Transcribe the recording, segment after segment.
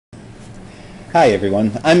Hi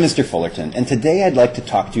everyone, I'm Mr. Fullerton, and today I'd like to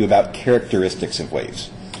talk to you about characteristics of waves.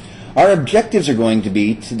 Our objectives are going to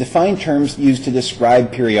be to define terms used to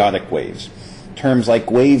describe periodic waves. Terms like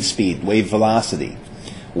wave speed, wave velocity,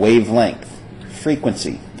 wavelength,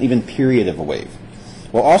 frequency, even period of a wave.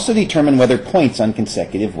 We'll also determine whether points on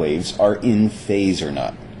consecutive waves are in phase or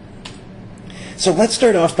not. So let's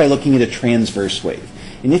start off by looking at a transverse wave.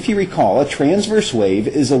 And if you recall, a transverse wave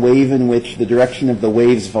is a wave in which the direction of the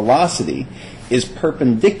wave's velocity is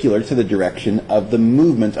perpendicular to the direction of the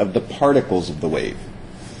movement of the particles of the wave.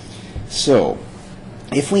 So,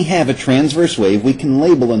 if we have a transverse wave, we can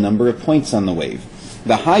label a number of points on the wave.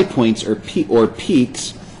 The high points or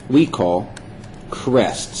peaks we call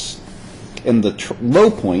crests, and the low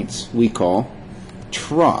points we call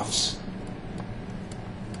troughs.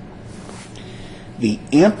 The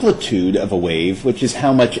amplitude of a wave, which is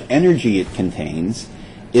how much energy it contains,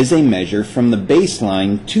 is a measure from the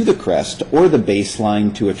baseline to the crest or the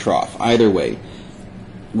baseline to a trough. Either way,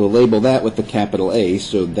 we'll label that with the capital A,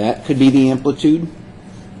 so that could be the amplitude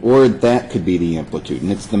or that could be the amplitude.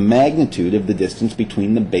 And it's the magnitude of the distance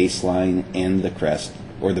between the baseline and the crest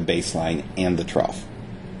or the baseline and the trough.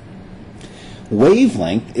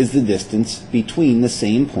 Wavelength is the distance between the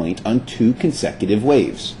same point on two consecutive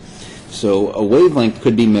waves. So a wavelength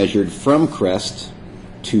could be measured from crest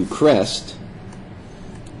to crest,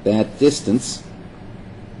 that distance,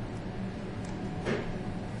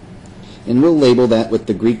 and we'll label that with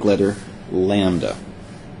the Greek letter lambda,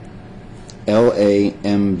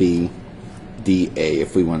 L-A-M-B-D-A,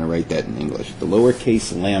 if we want to write that in English. The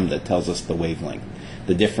lowercase lambda tells us the wavelength,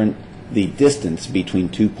 the distance between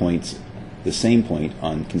 2 points, the same point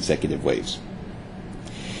on consecutive waves.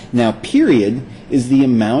 Now, period is the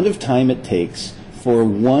amount of time it takes for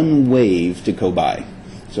one wave to go by.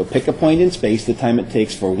 So pick a point in space, the time it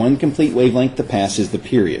takes for one complete wavelength to pass is the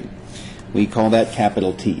period. We call that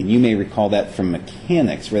capital T, and you may recall that from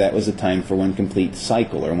mechanics, where that was the time for one complete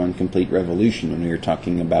cycle or one complete revolution when we were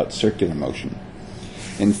talking about circular motion.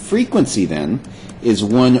 And frequency, then, is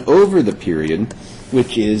 1 over the period,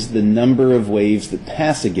 which is the number of waves that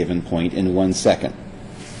pass a given point in 1 second.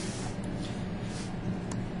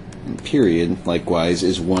 And period, likewise,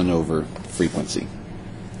 is 1 over frequency.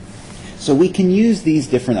 So we can use these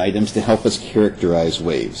different items to help us characterize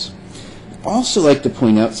waves. I'd also like to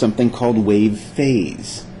point out something called wave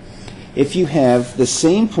phase. If you have the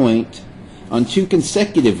same point on two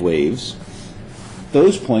consecutive waves,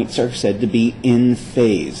 those points are said to be in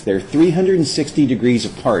phase. They're 360 degrees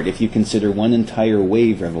apart if you consider one entire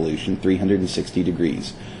wave revolution 360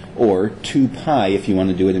 degrees, or 2 pi if you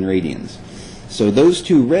want to do it in radians. So those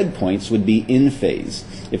two red points would be in phase.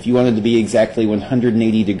 If you wanted to be exactly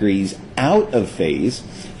 180 degrees out of phase,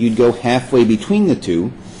 you'd go halfway between the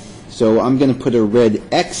two. So I'm going to put a red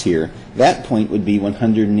X here. That point would be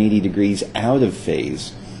 180 degrees out of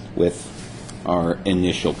phase with our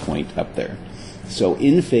initial point up there. So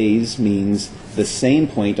in phase means the same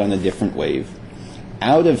point on a different wave.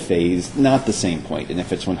 Out of phase, not the same point. And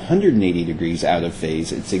if it's 180 degrees out of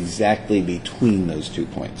phase, it's exactly between those 2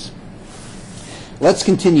 points. Let's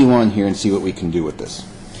continue on here and see what we can do with this.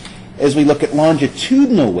 As we look at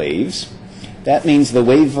longitudinal waves, that means the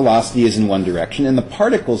wave velocity is in one direction and the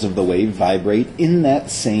particles of the wave vibrate in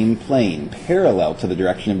that same plane, parallel to the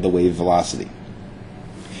direction of the wave velocity.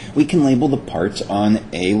 We can label the parts on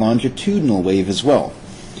a longitudinal wave as well.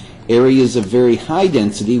 Areas of very high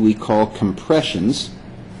density we call compressions,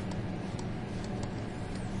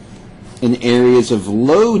 and areas of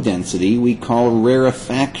low density we call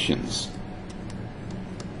rarefactions.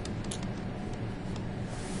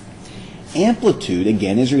 Amplitude,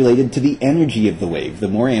 again, is related to the energy of the wave. The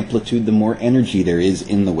more amplitude, the more energy there is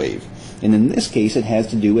in the wave. And in this case, it has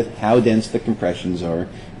to do with how dense the compressions are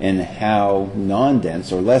and how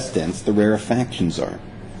non-dense or less dense the rarefactions are.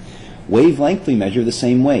 Wavelength we measure the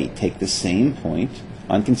same way. Take the same point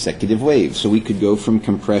on consecutive waves. So we could go from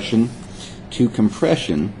compression to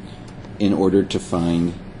compression in order to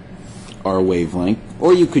find our wavelength,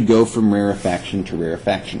 or you could go from rarefaction to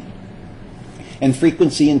rarefaction. And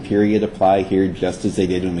frequency and period apply here just as they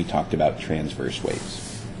did when we talked about transverse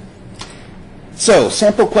waves. So,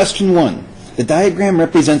 sample question 1. The diagram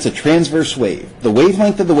represents a transverse wave. The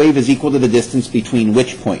wavelength of the wave is equal to the distance between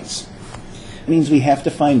which points? It means we have to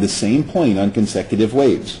find the same point on consecutive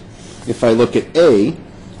waves. If I look at A,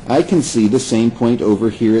 I can see the same point over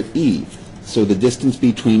here at E. So the distance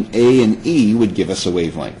between A and E would give us a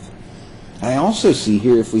wavelength. I also see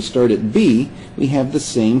here if we start at B, we have the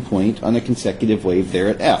same point on a consecutive wave there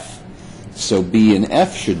at F. So B and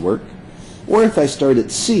F should work. Or if I start at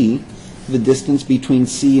C, the distance between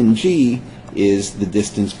C and G is the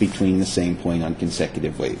distance between the same point on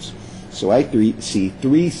consecutive waves. So I see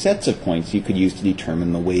three sets of points you could use to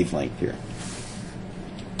determine the wavelength here.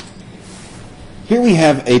 Here we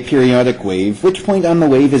have a periodic wave. Which point on the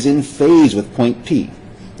wave is in phase with point P?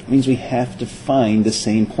 It means we have to find the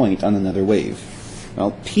same point on another wave.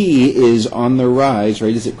 Well, P is on the rise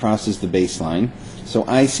right as it crosses the baseline. So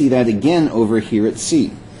I see that again over here at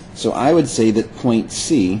C. So I would say that point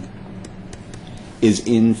C is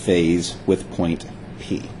in phase with point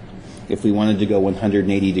P. If we wanted to go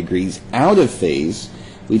 180 degrees out of phase,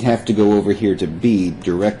 we'd have to go over here to B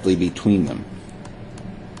directly between them.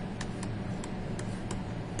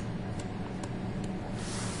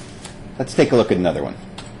 Let's take a look at another one.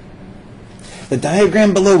 The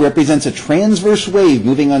diagram below represents a transverse wave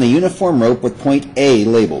moving on a uniform rope with point A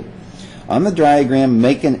labeled. On the diagram,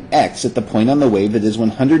 make an X at the point on the wave that is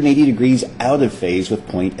 180 degrees out of phase with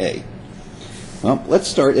point A. Well, let's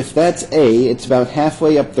start. If that's A, it's about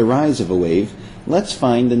halfway up the rise of a wave. Let's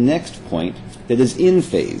find the next point that is in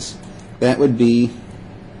phase. That would be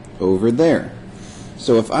over there.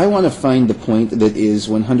 So if I want to find the point that is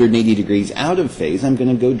 180 degrees out of phase, I'm going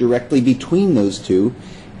to go directly between those two,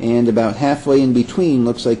 and about halfway in between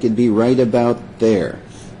looks like it'd be right about there,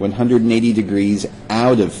 180 degrees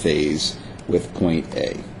out of phase with point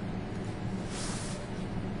A.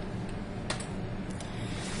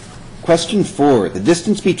 Question 4. The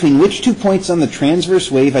distance between which 2 points on the transverse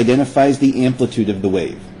wave identifies the amplitude of the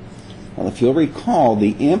wave? Well, if you'll recall,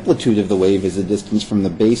 the amplitude of the wave is the distance from the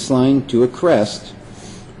baseline to a crest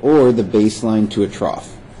or the baseline to a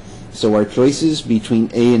trough. So our choices between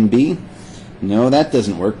A and B, no, that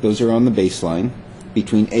doesn't work. Those are on the baseline.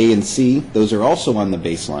 Between A and C, those are also on the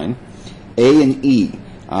baseline. A and E,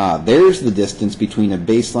 there's the distance between a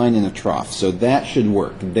baseline and a trough. So that should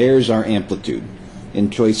work. There's our amplitude. In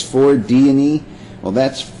choice 4, D and E, well,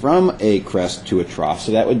 that's from a crest to a trough,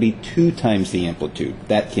 so that would be 2 times the amplitude.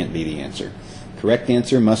 That can't be the answer. Correct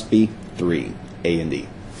answer must be 3, A and E.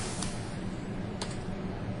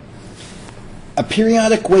 A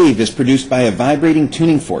periodic wave is produced by a vibrating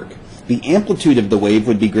tuning fork. The amplitude of the wave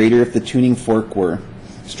would be greater if the tuning fork were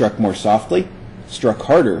struck more softly, struck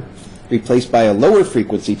harder, replaced by a lower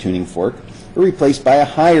frequency tuning fork, or replaced by a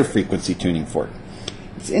higher frequency tuning fork.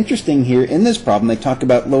 It's interesting here, in this problem, they talk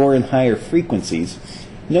about lower and higher frequencies.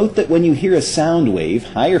 Note that when you hear a sound wave,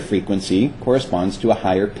 higher frequency corresponds to a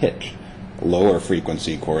higher pitch. Lower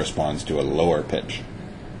frequency corresponds to a lower pitch.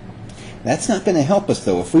 That's not going to help us,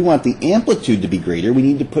 though. If we want the amplitude to be greater, we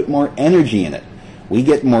need to put more energy in it. We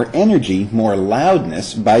get more energy, more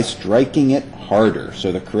loudness, by striking it harder.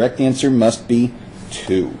 So the correct answer must be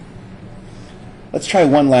 2. Let's try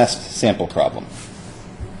one last sample problem.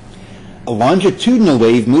 A longitudinal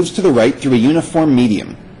wave moves to the right through a uniform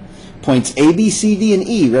medium. Points A, B, C, D, and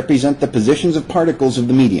E represent the positions of particles of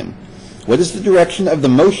the medium. What is the direction of the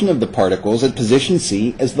motion of the particles at position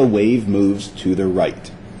C as the wave moves to the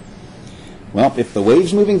right? Well, if the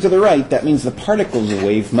wave's moving to the right, that means the particles of the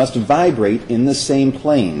wave must vibrate in the same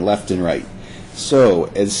plane, left and right.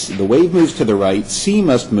 So, as the wave moves to the right, C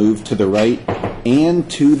must move to the right and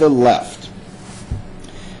to the left.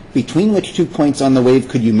 Between which 2 points on the wave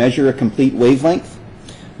could you measure a complete wavelength?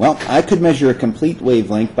 Well, I could measure a complete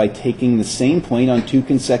wavelength by taking the same point on 2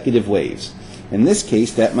 consecutive waves. In this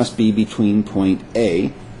case, that must be between point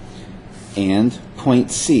A and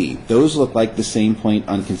point C. Those look like the same point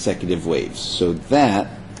on consecutive waves. So that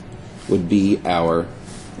would be our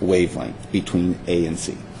wavelength between A and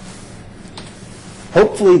C.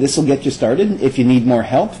 Hopefully this will get you started. If you need more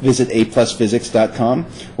help, visit aplusphysics.com,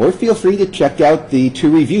 or feel free to check out the 2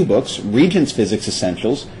 review books, Regents Physics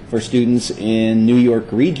Essentials for students in New York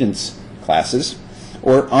Regents classes,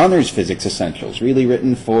 or Honors Physics Essentials, really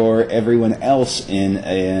written for everyone else in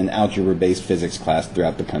an algebra-based physics class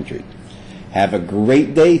throughout the country. Have a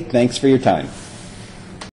great day. Thanks for your time.